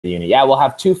unit. Yeah, we'll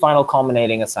have 2 final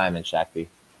culminating assignments, Shakti.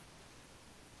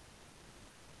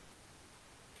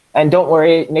 And don't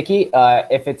worry, Nikki,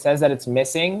 if it says that it's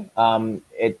missing,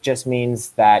 it just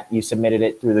means that you submitted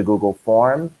it through the Google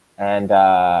form and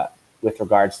with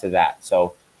regards to that.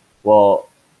 So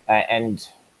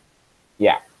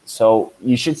yeah, so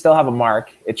you should still have a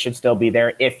mark. It should still be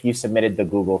there if you submitted the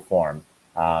Google form,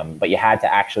 but you had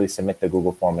to actually submit the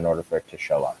Google form in order for it to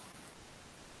show up.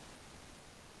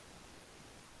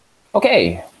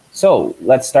 Okay, so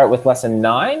let's start with lesson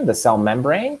 9, the cell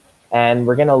membrane. And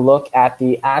we're going to look at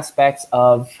the aspects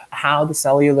of how the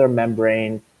cellular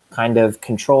membrane kind of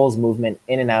controls movement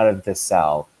in and out of the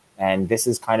cell. And this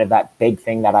is kind of that big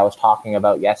thing that I was talking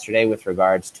about yesterday with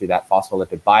regards to that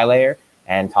phospholipid bilayer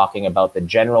and talking about the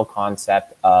general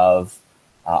concept of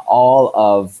all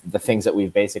of the things that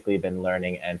we've basically been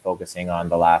learning and focusing on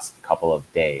the last couple of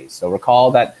days. So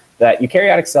recall that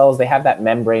eukaryotic cells, they have that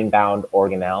membrane-bound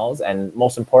organelles, and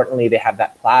most importantly, they have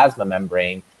that plasma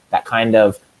membrane that kind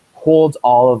of holds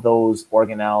all of those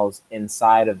organelles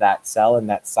inside of that cell and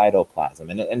that cytoplasm.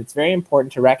 And it's very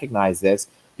important to recognize this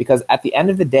because at the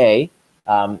end of the day,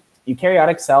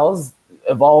 eukaryotic cells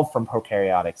evolved from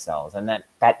prokaryotic cells. And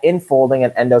that infolding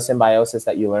and endosymbiosis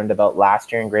that you learned about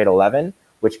last year in grade 11,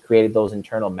 which created those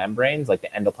internal membranes like the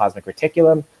endoplasmic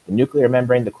reticulum, the nuclear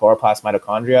membrane, the chloroplast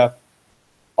mitochondria,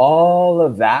 all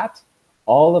of that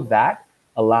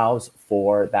allows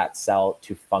for that cell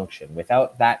to function.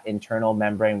 Without that internal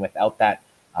membrane, without that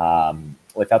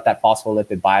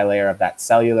phospholipid bilayer of that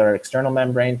cellular external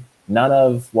membrane, none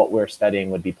of what we're studying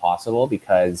would be possible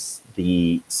because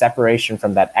the separation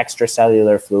from that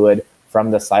extracellular fluid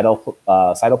from the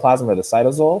cytoplasm or the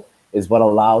cytosol is what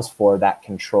allows for that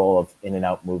control of in and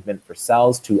out movement for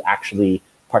cells to actually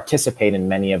participate in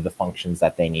many of the functions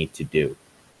that they need to do.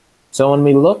 So when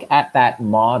we look at that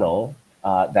model,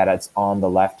 that it's on the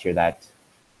left here, that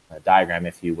diagram,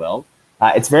 if you will,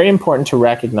 it's very important to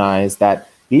recognize that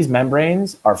these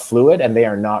membranes are fluid and they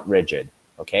are not rigid,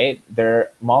 okay?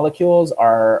 Their molecules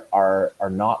are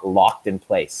not locked in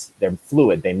place. They're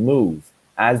fluid, they move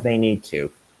as they need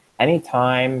to.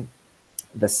 Anytime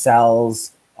the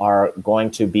cells are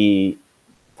going to be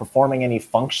performing any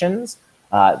functions,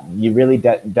 you really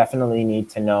definitely need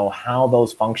to know how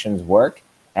those functions work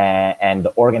and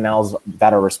the organelles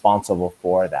that are responsible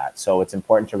for that. So it's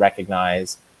important to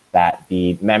recognize that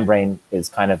the membrane is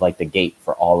kind of like the gate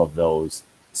for all of those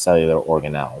cellular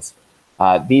organelles.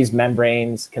 These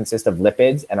membranes consist of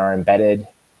lipids and are embedded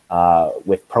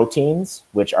with proteins,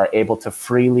 which are able to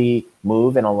freely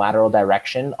move in a lateral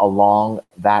direction along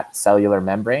that cellular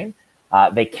membrane.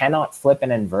 They cannot flip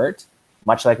and invert,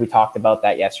 much like we talked about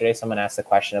that yesterday. Someone asked the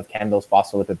question of, can those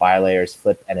phospholipid bilayers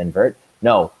flip and invert?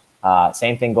 No.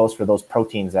 Same thing goes for those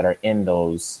proteins that are in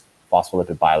those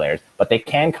phospholipid bilayers, but they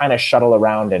can kind of shuttle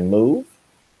around and move,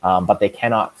 but they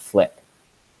cannot flip.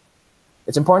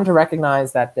 It's important to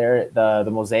recognize that the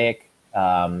mosaic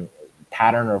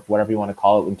pattern, or whatever you want to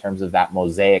call it in terms of that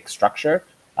mosaic structure,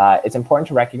 it's important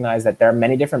to recognize that there are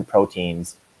many different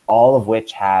proteins, all of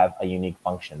which have a unique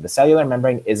function. The cellular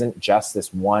membrane isn't just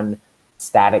this one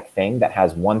static thing that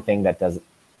has one thing that does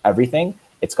everything.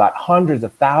 It's got hundreds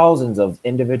of thousands of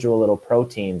individual little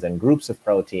proteins and groups of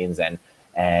proteins and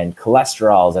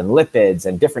cholesterols and lipids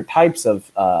and different types of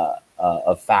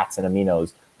fats and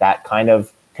aminos that kind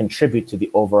of contribute to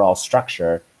the overall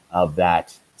structure of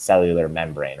that cellular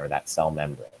membrane or that cell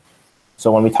membrane.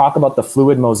 So when we talk about the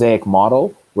fluid mosaic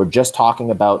model, we're just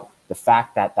talking about the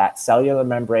fact that that cellular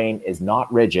membrane is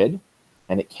not rigid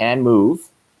and it can move,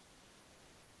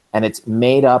 and it's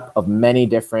made up of many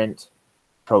different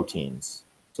proteins.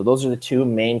 So those are the 2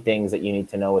 main things that you need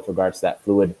to know with regards to that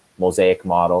fluid mosaic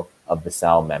model of the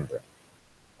cell membrane.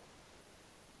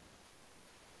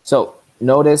 So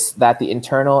notice that the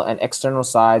internal and external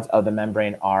sides of the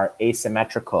membrane are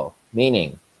asymmetrical,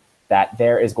 meaning that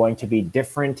there is going to be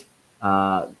different,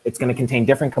 it's going to contain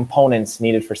different components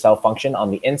needed for cell function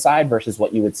on the inside versus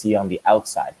what you would see on the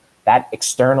outside. That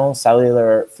external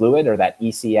cellular fluid, or that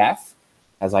ECF,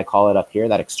 as I call it up here,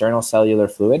 that external cellular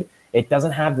fluid, it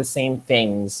doesn't have the same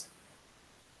things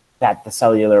that the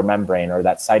cellular membrane or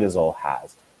that cytosol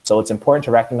has. So it's important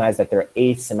to recognize that they're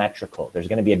asymmetrical. There's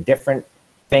going to be a different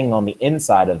thing on the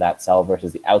inside of that cell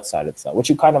versus the outside of the cell, which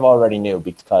you kind of already knew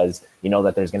because you know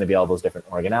that there's going to be all those different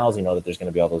organelles, you know that there's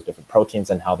going to be all those different proteins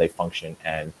and how they function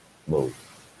and move.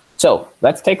 So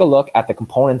let's take a look at the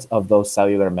components of those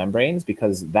cellular membranes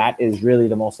because that is really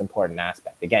the most important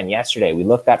aspect. Again, yesterday we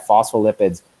looked at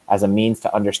phospholipids as a means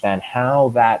to understand how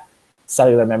that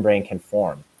cellular membrane can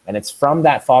form. And it's from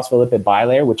that phospholipid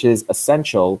bilayer, which is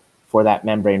essential for that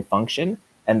membrane function.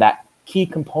 And that key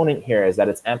component here is that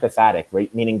it's amphipathic,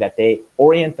 right? Meaning that they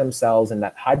orient themselves in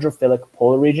that hydrophilic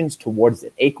polar regions towards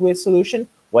an aqueous solution,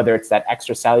 whether it's that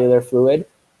extracellular fluid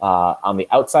on the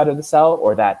outside of the cell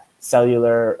or that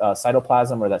cellular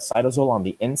cytoplasm or that cytosol on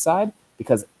the inside,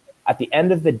 because at the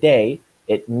end of the day,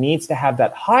 it needs to have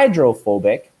that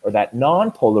hydrophobic or that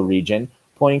non-polar region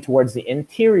pointing towards the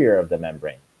interior of the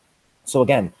membrane. So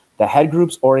again, the head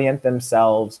groups orient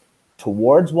themselves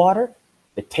towards water,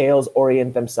 the tails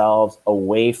orient themselves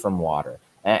away from water.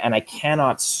 And I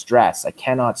cannot stress,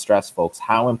 folks,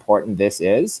 how important this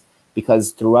is,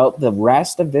 because throughout the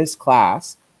rest of this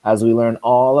class, as we learn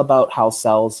all about how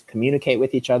cells communicate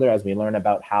with each other, as we learn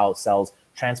about how cells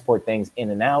transport things in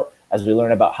and out, as we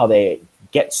learn about how they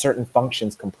get certain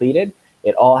functions completed,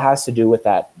 it all has to do with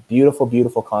that beautiful,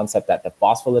 beautiful concept that the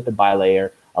phospholipid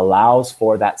bilayer allows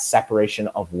for that separation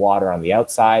of water on the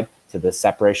outside to the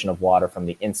separation of water from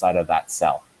the inside of that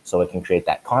cell. So it can create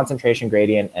that concentration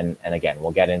gradient. And again,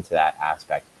 we'll get into that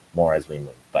aspect more as we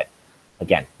move. But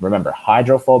again, remember,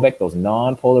 hydrophobic, those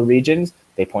non-polar regions,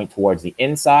 they point towards the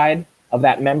inside of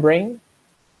that membrane.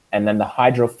 And then the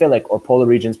hydrophilic or polar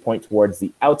regions point towards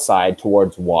the outside,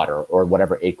 towards water or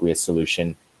whatever aqueous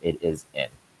solution it is in.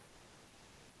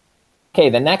 Okay,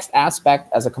 the next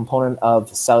aspect as a component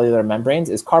of cellular membranes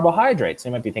is carbohydrates. So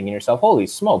you might be thinking to yourself, holy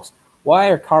smokes, why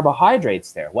are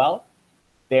carbohydrates there? Well,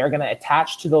 they are going to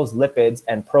attach to those lipids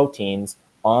and proteins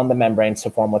on the membranes to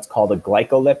form what's called a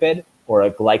glycolipid or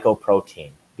a glycoprotein.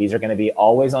 These are going to be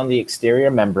always on the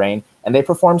exterior membrane, and they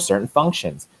perform certain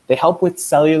functions. They help with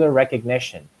cellular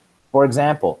recognition. For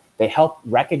example, they help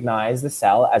recognize the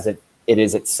cell as it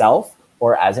is itself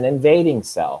or as an invading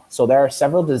cell. So there are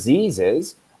several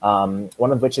diseases,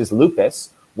 one of which is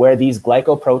lupus, where these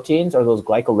glycoproteins or those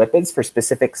glycolipids for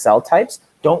specific cell types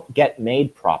don't get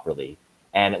made properly.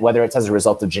 And whether it's as a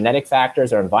result of genetic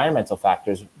factors or environmental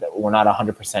factors, we're not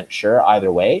 100% sure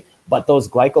either way. But those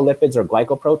glycolipids or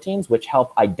glycoproteins, which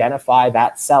help identify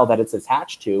that cell that it's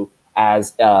attached to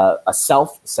as a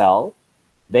self cell,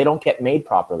 they don't get made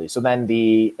properly. So then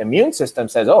the immune system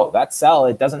says, oh, that cell,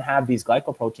 it doesn't have these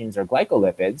glycoproteins or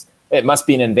glycolipids. It must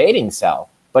be an invading cell.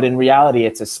 But in reality,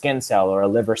 it's a skin cell or a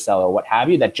liver cell or what have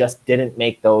you that just didn't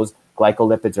make those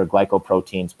glycolipids or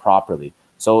glycoproteins properly.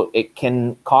 So it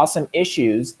can cause some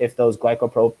issues if those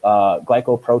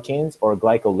glycoproteins or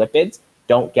glycolipids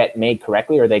don't get made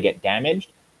correctly or they get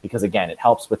damaged, because again, it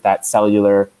helps with that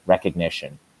cellular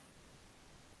recognition.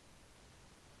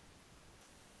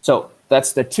 So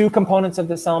that's the two components of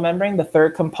the cell membrane. The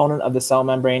third component of the cell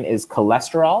membrane is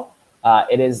cholesterol.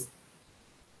 It is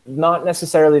not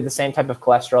necessarily the same type of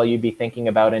cholesterol you'd be thinking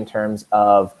about in terms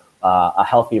of a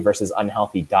healthy versus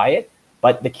unhealthy diet.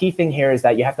 But the key thing here is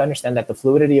that you have to understand that the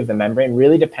fluidity of the membrane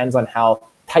really depends on how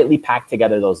tightly packed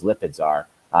together those lipids are.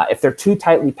 If they're too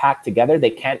tightly packed together, they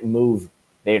can't move.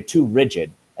 They're too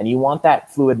rigid. And you want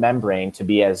that fluid membrane to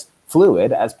be as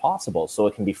fluid as possible so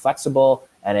it can be flexible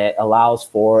and it allows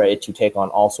for it to take on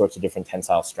all sorts of different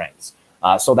tensile strengths.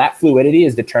 So that fluidity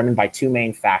is determined by two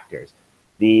main factors.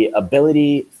 The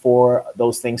ability for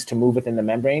those things to move within the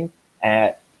membrane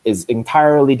is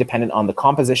entirely dependent on the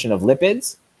composition of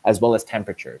lipids as well as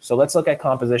temperature. So let's look at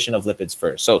composition of lipids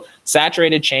first. So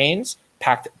saturated chains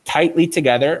packed tightly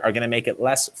together are going to make it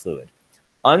less fluid.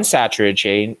 Unsaturated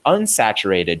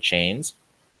chains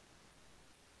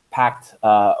packed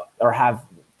or have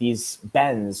these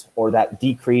bends or that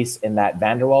decrease in that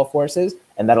van der Waals forces,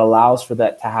 and that allows for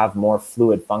that to have more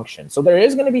fluid function. So there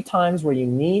is going to be times where you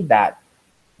need that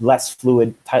less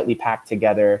fluid, tightly packed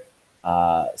together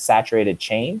saturated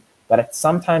chain, but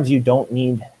sometimes you don't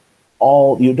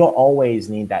always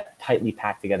need that tightly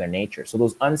packed together nature. So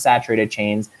those unsaturated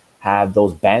chains have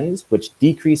those bends, which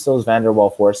decrease those van der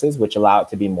Waals forces, which allow it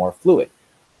to be more fluid.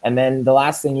 And then the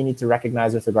last thing you need to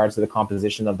recognize with regards to the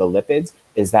composition of the lipids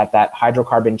is that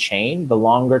hydrocarbon chain, the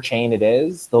longer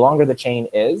the chain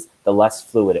is, the less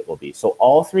fluid it will be. So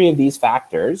all three of these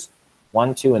factors,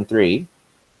 1, 2, and 3,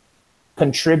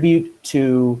 contribute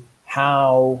to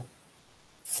how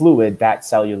fluid that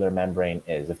cellular membrane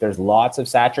is. If there's lots of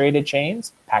saturated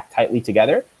chains packed tightly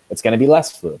together, it's going to be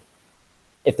less fluid.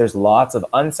 If there's lots of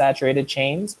unsaturated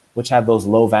chains, which have those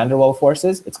low van der Waals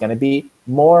forces, it's going to be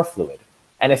more fluid.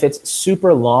 And if it's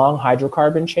super long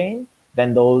hydrocarbon chain,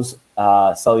 then those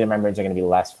cellular membranes are going to be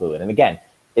less fluid. And again,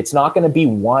 it's not going to be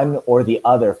one or the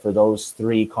other for those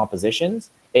three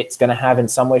compositions. It's going to have in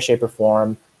some way, shape, or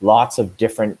form lots of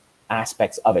different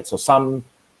aspects of it. So some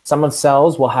of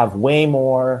cells will have way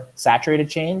more saturated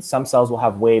chains. Some cells will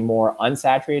have way more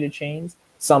unsaturated chains.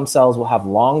 Some cells will have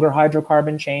longer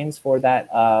hydrocarbon chains for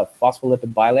that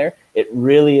phospholipid bilayer. It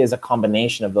really is a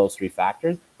combination of those three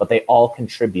factors, but they all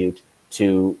contribute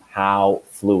to how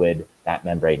fluid that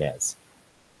membrane is.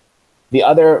 The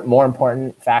other more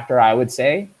important factor, I would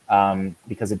say,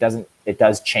 because it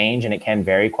does change and it can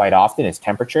vary quite often, is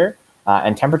temperature.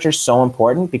 And temperature is so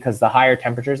important because the higher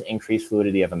temperatures increase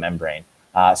fluidity of a membrane.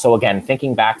 So again,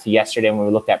 thinking back to yesterday when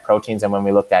we looked at proteins and when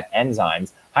we looked at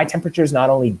enzymes, high temperatures not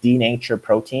only denature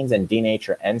proteins and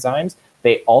denature enzymes,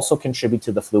 they also contribute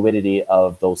to the fluidity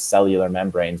of those cellular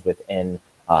membranes within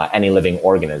any living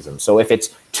organism. So if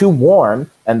it's too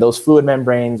warm and those fluid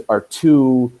membranes are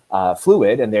too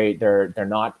fluid and they're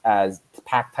not as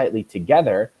packed tightly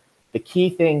together, the key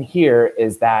thing here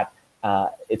is that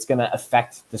it's going to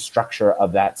affect the structure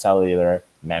of that cellular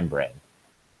membrane.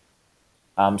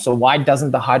 So why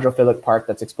doesn't the hydrophilic part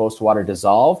that's exposed to water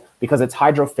dissolve? Because it's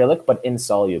hydrophilic but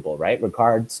insoluble, right?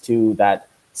 Regards to that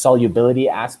solubility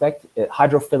aspect,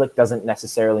 hydrophilic doesn't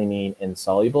necessarily mean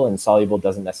insoluble. Insoluble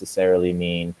doesn't necessarily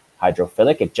mean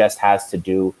hydrophilic. It just has to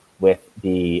do with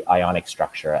the ionic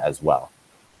structure as well.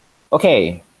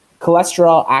 Okay,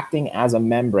 cholesterol acting as a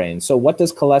membrane. So what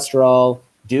does cholesterol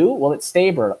do? Well, it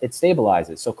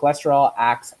stabilizes. So cholesterol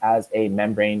acts as a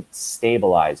membrane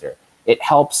stabilizer. It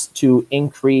helps to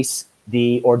increase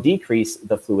or decrease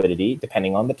the fluidity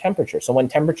depending on the temperature. So when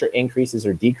temperature increases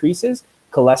or decreases,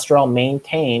 cholesterol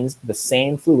maintains the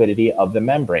same fluidity of the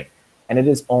membrane, and it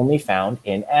is only found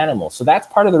in animals. So that's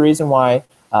part of the reason why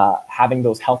having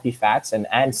those healthy fats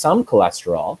and some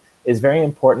cholesterol is very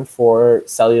important for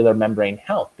cellular membrane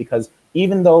health, because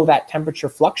even though that temperature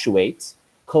fluctuates,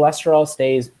 cholesterol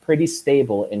stays pretty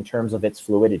stable in terms of its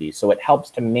fluidity. So it helps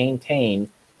to maintain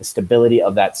the stability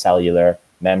of that cellular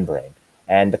membrane.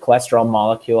 And the cholesterol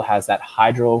molecule has that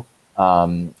hydrophilic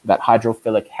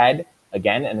head,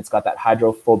 again, and it's got that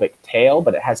hydrophobic tail,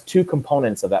 but it has two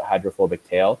components of that hydrophobic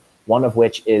tail, one of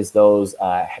which is those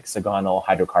hexagonal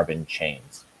hydrocarbon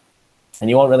chains. And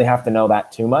you won't really have to know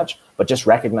that too much, but just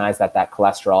recognize that that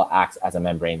cholesterol acts as a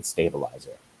membrane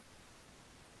stabilizer.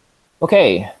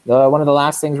 Okay, one of the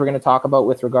last things we're going to talk about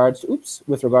with regards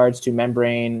to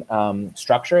membrane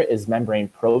structure is membrane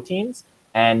proteins,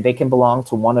 and they can belong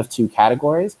to one of two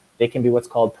categories. They can be what's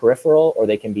called peripheral, or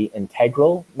they can be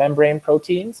integral membrane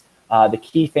proteins. The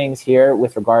key things here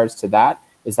with regards to that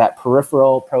is that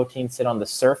peripheral proteins sit on the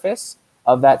surface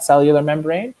of that cellular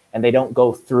membrane and they don't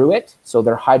go through it. So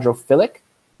they're hydrophilic,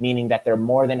 meaning that they're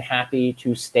more than happy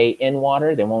to stay in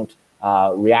water. They won't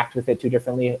react with it too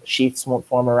differently. Sheaths won't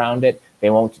form around it. They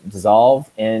won't dissolve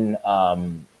in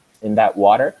that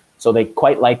water. So they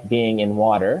quite like being in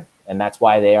water, and that's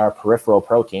why they are peripheral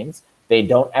proteins. They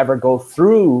don't ever go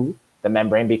through the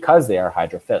membrane because they are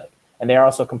hydrophilic. And they are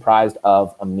also comprised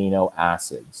of amino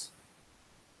acids.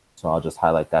 So I'll just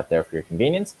highlight that there for your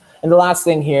convenience. And the last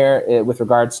thing here with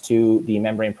regards to the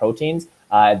membrane proteins,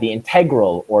 the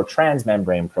integral or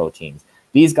transmembrane proteins.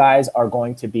 These guys are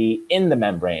going to be in the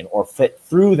membrane or fit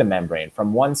through the membrane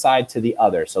from one side to the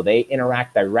other. So they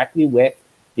interact directly with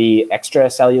the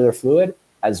extracellular fluid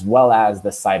as well as the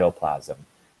cytoplasm.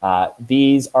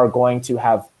 These are going to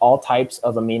have all types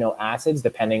of amino acids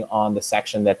depending on the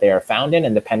section that they are found in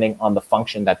and depending on the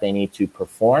function that they need to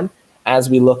perform. As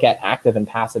we look at active and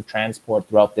passive transport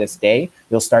throughout this day,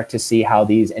 you'll start to see how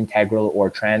these integral or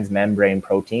transmembrane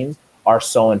proteins are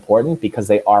so important because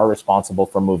they are responsible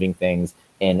for moving things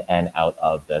in and out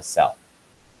of the cell.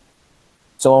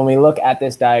 So when we look at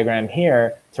this diagram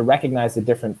here, to recognize the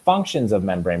different functions of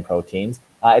membrane proteins,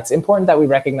 it's important that we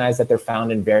recognize that they're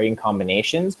found in varying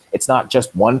combinations. It's not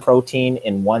just one protein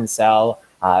in one cell.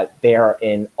 They are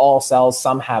in all cells.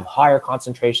 Some have higher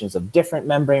concentrations of different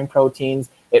membrane proteins.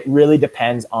 It really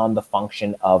depends on the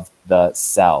function of the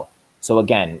cell. So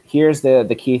again, here's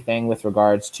the key thing with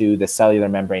regards to the cellular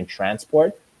membrane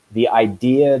transport, the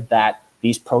idea that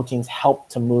these proteins help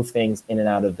to move things in and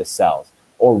out of the cells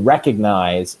or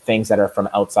recognize things that are from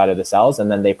outside of the cells, and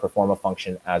then they perform a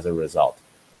function as a result.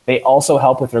 They also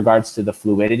help with regards to the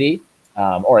fluidity,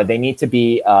 or they need to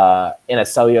be in a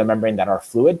cellular membrane that are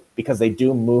fluid because they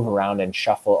do move around and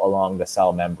shuffle along the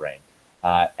cell membrane.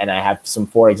 And I have some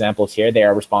 4 examples here. They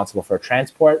are responsible for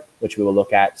transport, which we will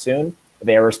look at soon.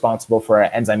 They are responsible for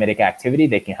enzymatic activity.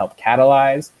 They can help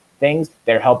catalyze things.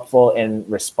 They're helpful in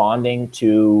responding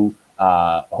to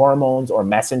hormones or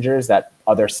messengers that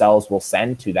other cells will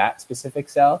send to that specific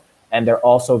cell. And they're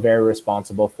also very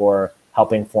responsible for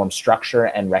helping form structure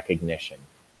and recognition.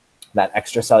 That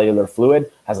extracellular fluid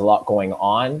has a lot going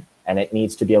on, and it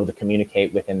needs to be able to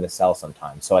communicate within the cell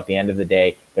sometimes. So at the end of the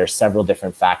day, there's several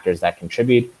different factors that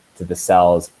contribute to the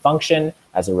cell's function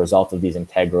as a result of these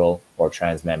integral or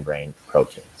transmembrane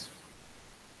proteins.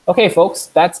 Okay, folks,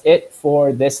 that's it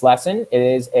for this lesson.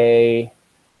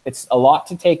 It's a lot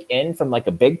to take in from like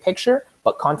a big picture,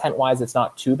 but content-wise, it's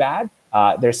not too bad.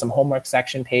 There's some homework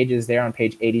section pages there on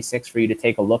page 86 for you to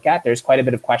take a look at. There's quite a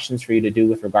bit of questions for you to do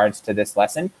with regards to this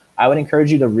lesson. I would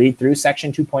encourage you to read through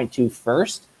section 2.2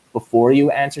 first before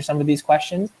you answer some of these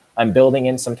questions. I'm building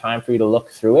in some time for you to look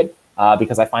through it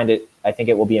because I think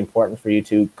it will be important for you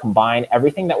to combine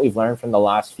everything that we've learned from the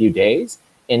last few days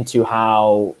into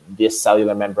how this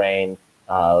cellular membrane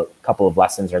couple of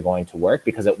lessons are going to work,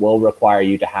 because it will require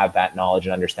you to have that knowledge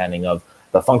and understanding of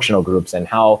the functional groups and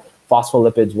how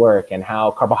phospholipids work and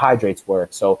how carbohydrates work.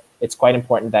 So it's quite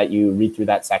important that you read through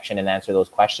that section and answer those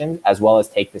questions, as well as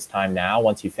take this time now,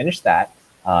 once you finish that,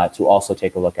 to also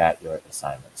take a look at your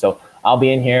assignment. So I'll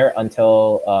be in here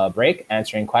until break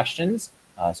answering questions.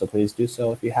 So please do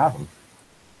so if you have them.